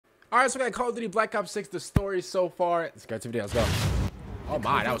All right, so we got Call of Duty Black Ops 6. The story so far. Let's get to the video. Let's go. Oh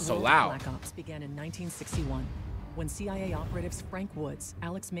my, that was so loud. Black Ops began in 1961 when CIA operatives Frank Woods,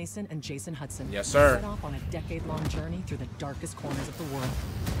 Alex Mason, and Jason Hudson set off on a decade-long journey through the darkest corners of the world.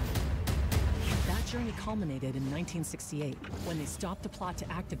 That journey culminated in 1968 when they stopped a plot to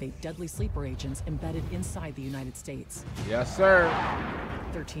activate deadly sleeper agents embedded inside the United States. Yes, sir.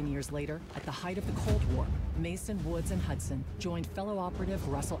 13 years later, at the height of the Cold War, Mason, Woods, and Hudson joined fellow operative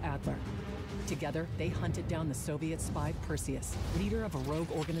Russell Adler. Together, they hunted down the Soviet spy Perseus, leader of a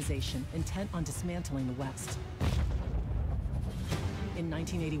rogue organization intent on dismantling the West. In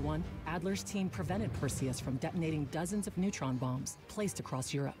 1981, Adler's team prevented Perseus from detonating dozens of neutron bombs placed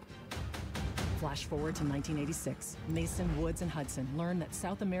across Europe. Flash forward to 1986, Mason, Woods, and Hudson learned that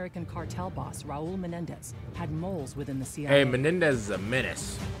South American cartel boss Raul Menendez had moles within the CIA. Hey, Menendez is a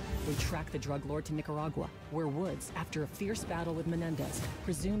menace. They tracked the drug lord to Nicaragua, where Woods, after a fierce battle with Menendez,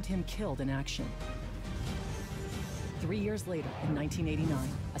 presumed him killed in action. 3 years later, in 1989,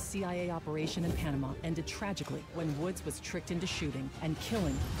 a CIA operation in Panama ended tragically when Woods was tricked into shooting and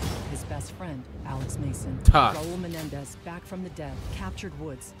killing his best friend, Alex Mason. Tough. Raul Menendez, back from the dead, captured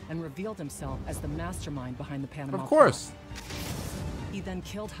Woods and revealed himself as the mastermind behind the Panama Of course. plot. He then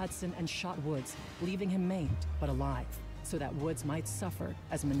killed Hudson and shot Woods, leaving him maimed but alive, so that Woods might suffer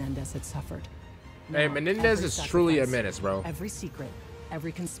as Menendez had suffered. Hey, Now, Menendez every is truly a sacrifice, menace, bro. Every secret,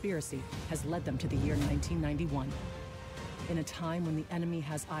 every conspiracy has led them to the year 1991. In a time when the enemy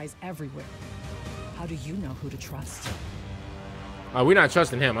has eyes everywhere, how do you know who to trust? We're not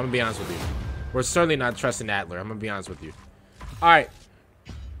trusting him. I'm gonna be honest with you. We're certainly not trusting Adler. I'm gonna be honest with you. All right.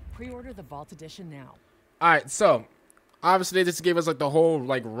 Pre-order the Vault Edition now. All right. So, obviously, this gave us like the whole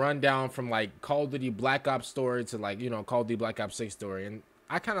like rundown from like Call of Duty Black Ops story to like Call of Duty Black Ops 6 story, and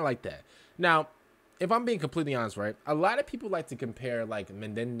I kind of like that. Now, if I'm being completely honest, right, a lot of people like to compare like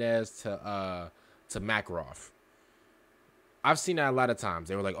Menendez to Makarov. I've seen that a lot of times.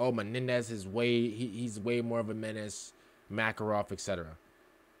 They were like, "Oh, Menendez is he's way more of a menace, Makarov, etc."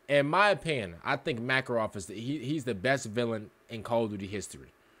 In my opinion, I think Makarov is he's the best villain in Call of Duty history,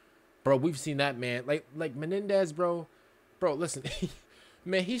 bro. We've seen that man, like Menendez, bro. Listen,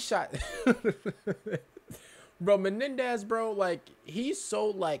 man, he shot, bro. Menendez, bro, like he's so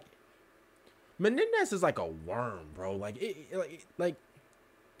like Menendez is like a worm, bro. Like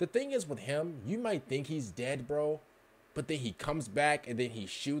the thing is with him, you might think he's dead, bro. But then he comes back and then he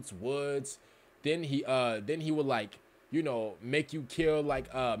shoots Woods. Then he would like, make you kill like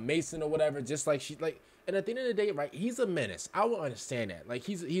Mason or whatever, just like she like. And at the end of the day, right, he's a menace. I will understand that. Like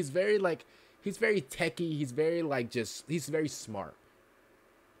he's very like he's very techie. He's very like he's very smart.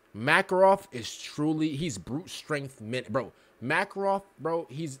 Makarov is truly he's brute strength bro. Makarov, bro,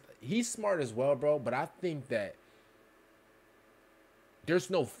 he's smart as well, bro. But I think that there's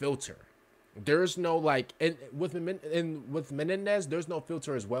no filter. There's no like, and with Menendez, there's no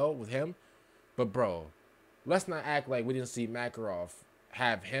filter as well with him. But bro, let's not act like we didn't see Makarov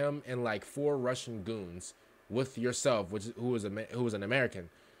have him and like 4 Russian goons with yourself, who was an American.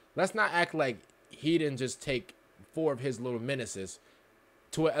 Let's not act like he didn't just take 4 of his little menaces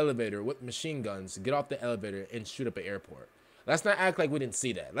to an elevator with machine guns, get off the elevator and shoot up an airport. Let's not act like we didn't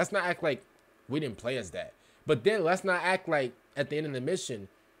see that. Let's not act like we didn't play as that. But then let's not act like at the end of the mission,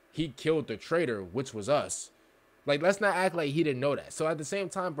 he killed the traitor, which was us. Like, let's not act like he didn't know that. So at the same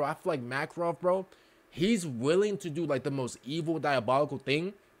time, bro, I feel like Makarov, bro, he's willing to do like the most evil, diabolical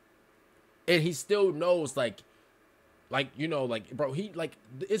thing, and he still knows like, bro, he like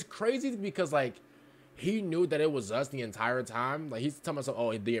it's crazy because like he knew that it was us the entire time. Like he's telling us,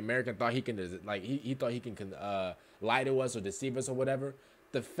 oh, the American thought he can like he thought he can lie to us or deceive us or whatever.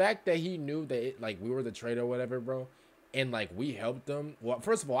 The fact that he knew that like we were the traitor or whatever, bro. And like we helped them. Well,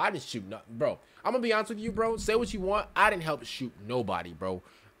 first of all, I didn't shoot nothing, bro. I'm gonna be honest with you, bro. Say what you want. I didn't help shoot nobody, bro.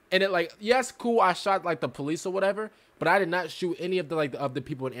 And it like, yes, cool. I shot like the police or whatever, but I did not shoot any of the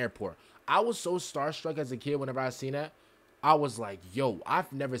people in the airport. I was so starstruck as a kid whenever I seen that. I was like, yo,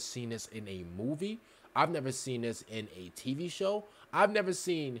 I've never seen this in a movie. I've never seen this in a TV show. I've never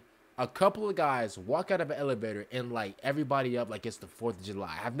seen a couple of guys walk out of an elevator and light everybody up like it's the 4th of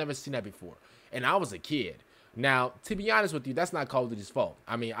July. I've never seen that before. And I was a kid. Now, to be honest with you, that's not Call of Duty's fault.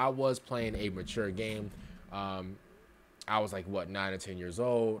 I mean, I was playing a mature game. I was like, what, 9 or 10 years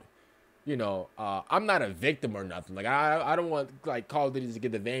old. I'm not a victim or nothing. Like, I don't want like Call of Duty to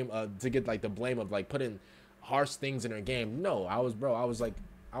get the blame of like putting harsh things in their game. No, I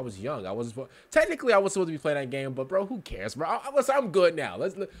was young. Technically I was supposed to be playing that game, but bro, who cares, bro? Listen, I'm good now.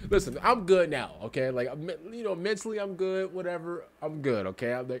 Listen, I'm good now. Okay, like mentally I'm good. Whatever, I'm good.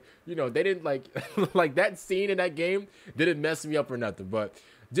 Okay, I'm like, they didn't like like that scene in that game didn't mess me up or nothing. But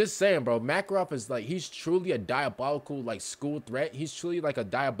Just saying, bro. Makarov is like, he's truly a diabolical, like, school threat. He's truly like a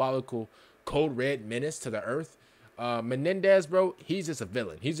diabolical Code Red menace to the earth. Menendez, bro, he's just a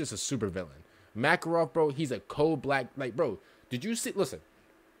villain. He's just a super villain. Makarov, bro, he's a cold black, like, bro, did you see, listen,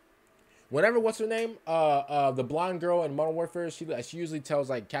 whenever, what's her name, the blonde girl in Modern Warfare, she usually tells,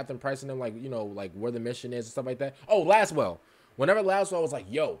 like, Captain Price and them, like, you know, like, where the mission is and stuff like that. Oh, Laswell. Whenever Laswell was like,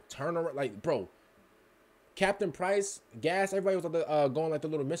 yo, turn around, like, bro, Captain Price, Gas, everybody was going, like, the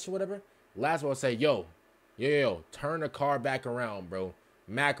little mission, whatever. Laswell say, yo, turn the car back around, bro.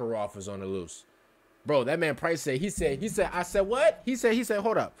 Makarov is on the loose. Bro, that man Price said, I said, what? He said,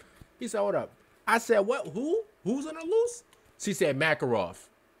 hold up. He said, hold up. I said, what? Who's on the loose? She said, Makarov.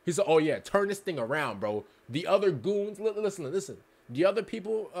 He said, oh, yeah, turn this thing around, bro. The other goons, listen. The other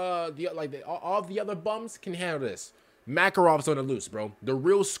people, all the other bums can handle this. Makarov's on the loose, bro. The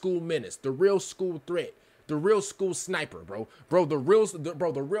real school menace, the real school threat, the real school sniper, bro. Bro, the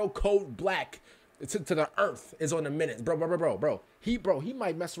real Code Black to the earth is on the minutes, bro. He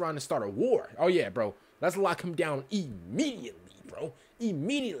might mess around and start a war. Oh, yeah, bro. Let's lock him down immediately, bro.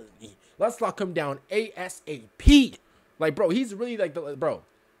 Immediately. Let's lock him down ASAP. Like, bro, he's really like bro.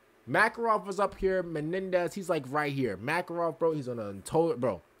 Makarov was up here. Menendez, he's like right here. Makarov, bro, he's on a total,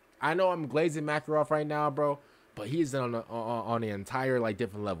 bro. I know I'm glazing Makarov right now, bro, but he's on the entire like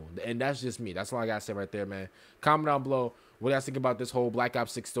different level, and that's just me. That's all I gotta say right there, man. Comment down below what you guys think about this whole Black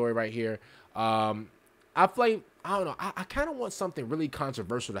Ops 6 story right here. I feel like, I don't know. I kind of want something really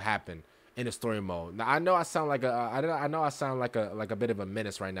controversial to happen in the story mode. Now I know I sound like a bit of a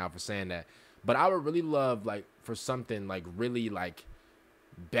menace right now for saying that, but I would really love like for something like really like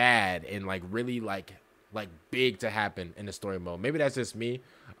bad and like really like big to happen in the story mode. Maybe that's just me,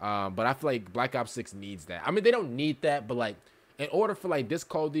 but I feel like Black Ops 6 needs that. I mean, they don't need that, but like in order for like this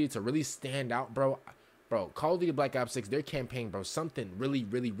Call of Duty to really stand out, bro, Call of Duty Black Ops 6, their campaign, bro, something really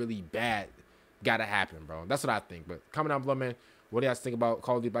bad gotta happen, bro. That's what I think. But comment down below, man, what do you guys think about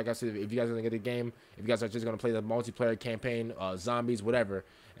Call of Duty Black Ops 6? If you guys are gonna get the game, if you guys are just gonna play the multiplayer campaign, zombies, whatever,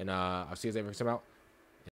 and I'll see you guys next time out.